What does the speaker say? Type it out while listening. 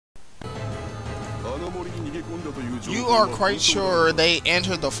You are quite sure they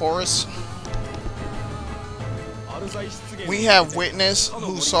entered the forest? We have witness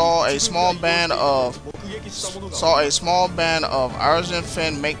who saw a small band of Argent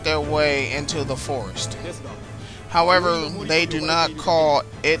Fin make their way into the forest. However, they do not call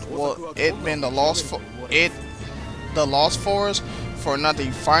it the lost forest, for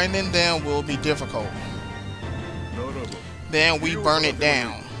nothing. Finding them will be difficult. Then we burn it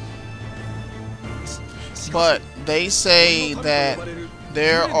down. But they say that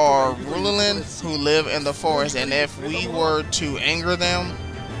there are Rulilin who live in the forest, and if we were to anger them...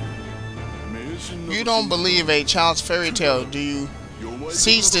 You don't believe a child's fairy tale, do you?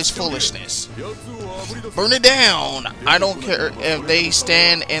 Cease this foolishness. Burn it down. I don't care if they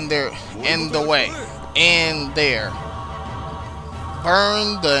stand in the way. In there.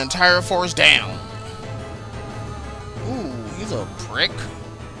 Burn the entire forest down. Ooh, he's a prick.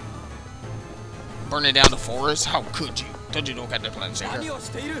 Burning down the forest? How could you? Don't you know got the plan, Shaker?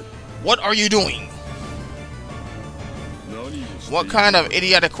 What are you doing? What kind of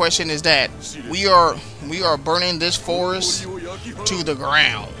idiotic question is that? We are burning this forest to the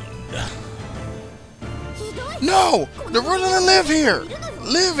ground. No! The Rudolin live here!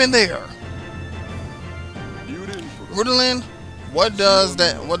 Live in there! Rudolin, what does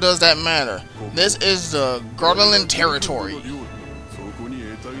that matter? This is the Gardelin territory.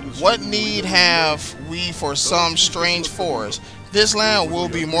 What need have we for some strange forest? This land will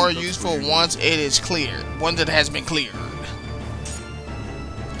be more useful once it is cleared. Once it has been cleared.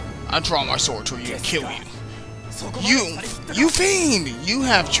 I draw my sword to you and kill you. You fiend! You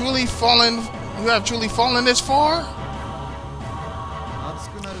have truly fallen this far?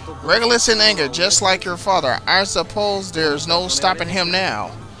 Regulus in anger, just like your father. I suppose there's no stopping him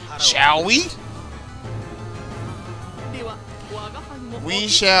now. Shall we? We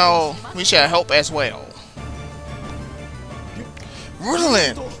shall help as well.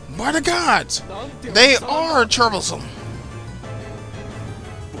 Rudolin, by the gods, they are troublesome.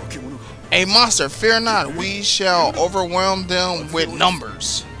 A monster, fear not, we shall overwhelm them with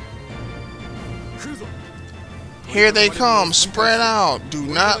numbers. Here they come, spread out, do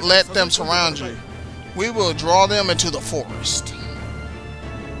not let them surround you. We will draw them into the forest.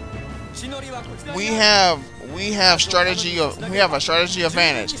 We have a strategy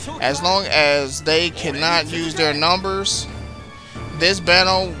advantage. As long as they cannot use their numbers, this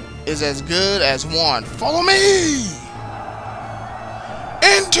battle is as good as won. Follow me!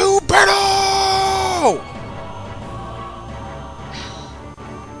 Into battle!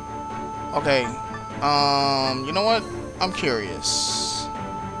 Okay, you know what? I'm curious.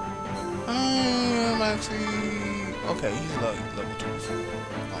 I'm actually... Okay, he's level 24.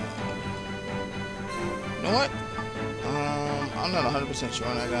 You know what? I'm not 100% sure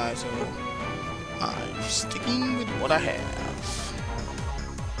on that guy, so I'm sticking with what I have.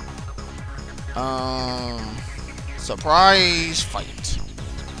 Surprise fight.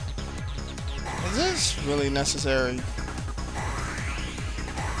 Is this really necessary?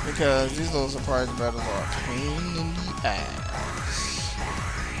 Because these little surprise battles are a pain in the ass.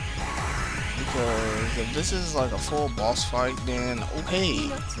 Because if this is like a full boss fight, then okay.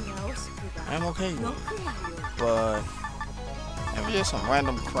 I'm okay with it. But if it's just some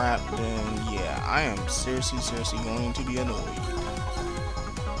random crap, then yeah, I am seriously going to be annoyed.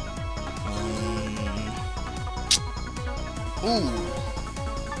 Ooh.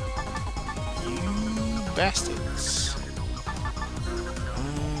 You bastards.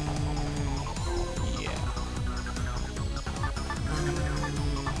 Yeah.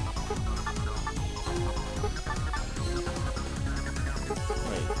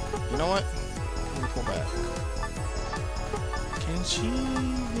 Wait, you know what? Let me pull back. Can she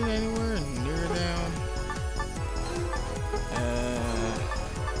get anywhere near down?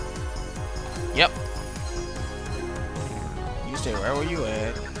 Yep. You stay right where you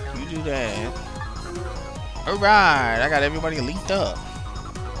at. You do that. Alright, I got everybody linked up.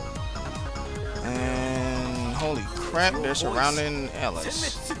 And holy crap, they're surrounding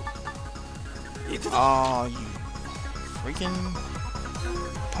Ellis. Oh, you freaking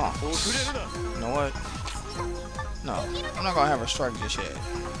punks. You know what? No, I'm not gonna have her strike just yet.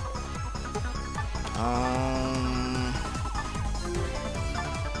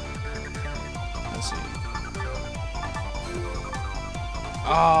 Let's see.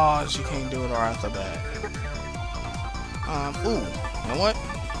 Oh, she can't do it right off the bat. Ooh, you know what?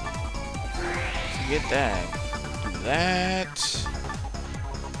 Forget that. Do that.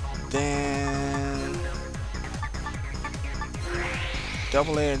 Then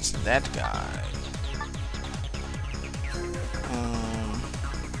double edge that guy.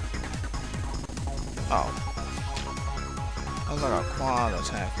 Oh. That was like a quad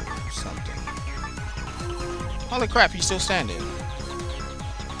attack or something. Holy crap, he's still standing.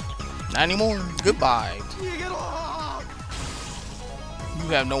 Not anymore. Goodbye. You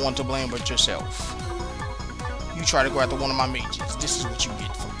have no one to blame but yourself. You try to go after one of my mages. This is what you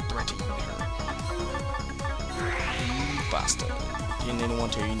get for threatening her. You bastard. Didn't anyone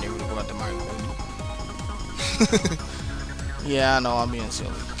tell you never to go after my queen? Yeah, I know, I'm being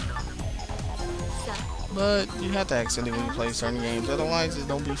silly. But you have to act silly when you play certain games. Otherwise, it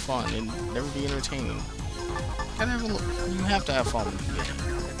don't be fun and never be entertaining. You have to have fun with the game.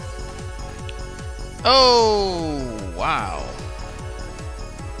 Oh, wow.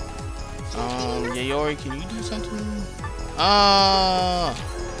 Yayori, can you do something?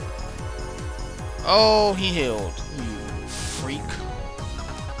 Oh, he healed. You freak.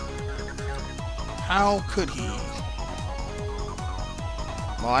 How could he?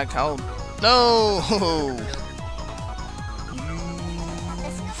 Like how? No! You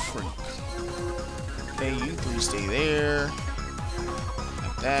freak. Okay, you three stay there.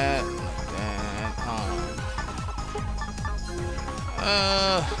 Like that. Like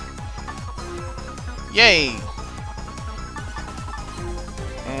that. Yay!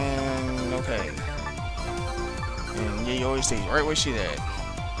 And okay. And yeah, you always stay right where she's at.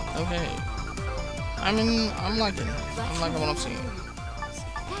 Okay. I mean, I'm liking it. I'm liking what I'm seeing.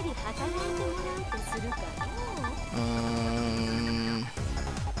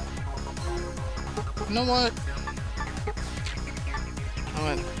 You know what?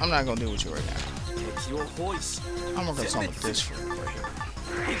 I'm not gonna deal with you right now. I'm gonna start with this fruit right here.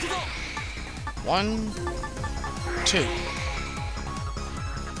 1, 2.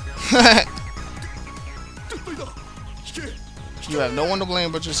 You have no one to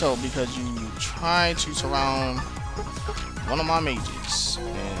blame but yourself because you tried to surround one of my mages.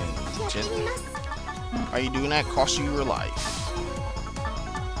 And just, are you doing that? Cost you your life.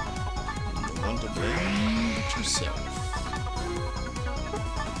 No one to blame but yourself.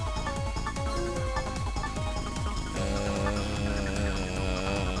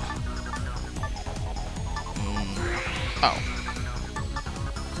 Oh.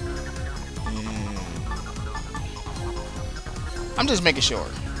 I'm just making sure.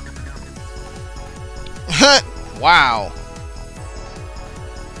 Wow.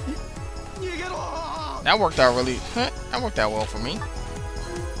 That worked out really. That worked out well for me.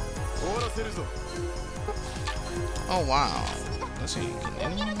 Oh wow. Let's see. Can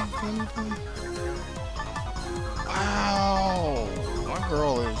anyone do anything? Wow. My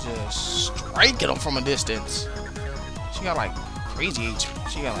girl is just striking them from a distance. She got like crazy HP.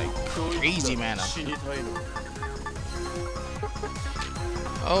 She got like crazy mana.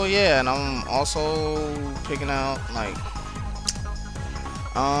 Oh yeah, and I'm also picking out like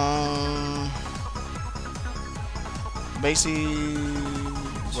basically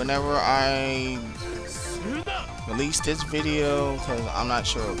whenever I release this video, because I'm not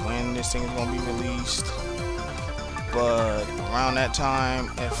sure when this thing is gonna be released, but around that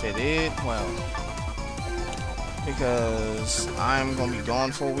time, if it is, well, because I'm gonna be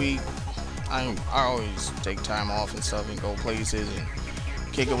gone for a week. I always take time off and stuff and go places and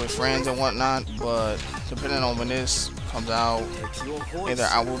kick it with friends and whatnot, but depending on when this comes out, either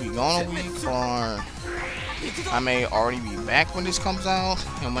I will be gone a week or I may already be back when this comes out,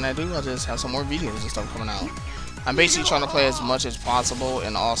 and when I do, I'll just have some more videos and stuff coming out. I'm basically trying to play as much as possible,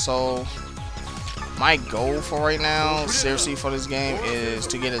 and also my goal for right now, seriously, for this game is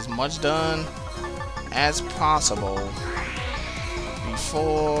to get as much done as possible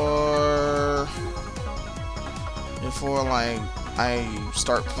before like I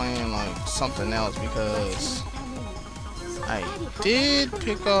start playing like something else, because I did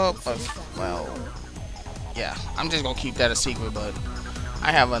pick up a, well, yeah, I'm just gonna keep that a secret, but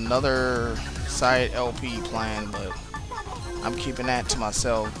I have another side LP plan, but I'm keeping that to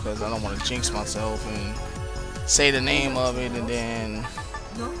myself because I don't want to jinx myself and say the name of it and then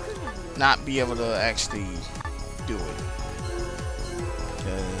not be able to actually do it,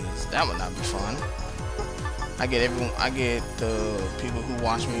 because that would not be fun. I get the people who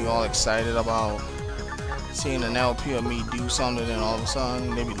watch me all excited about seeing an LP of me do something, and all of a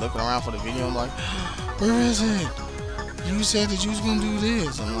sudden they be looking around for the video. I'm like, where is it? You said that you was gonna do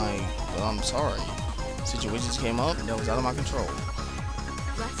this. I'm like, well, I'm sorry. Situations came up that was out of my control.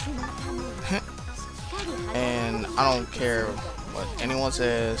 And I don't care what anyone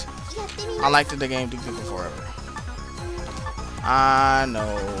says. I like the game to Google forever. I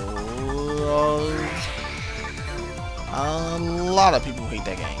know a lot of people hate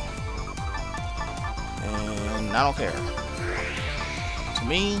that game, and I don't care. To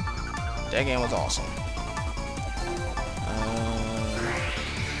me, that game was awesome.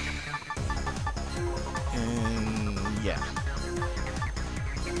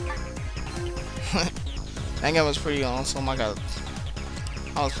 yeah. That game was pretty awesome. I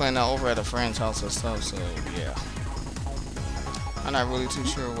was playing that over at a friend's house and stuff, so yeah. I'm not really too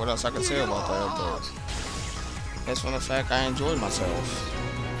sure what else I can say about that, but that's from the fact I enjoyed myself.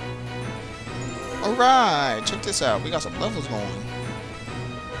 Alright, check this out. We got some levels going.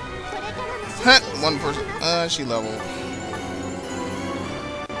 Huh, one person. She leveled.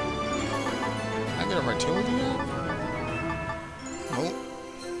 Can I get a fertility yet? Nope.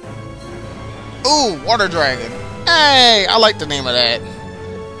 Ooh, water dragon. Hey, I like the name of that.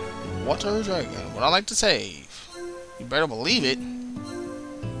 Water dragon. What I like to save. You better believe it.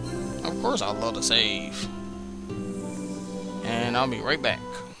 Of course I'd love to save. And I'll be right back.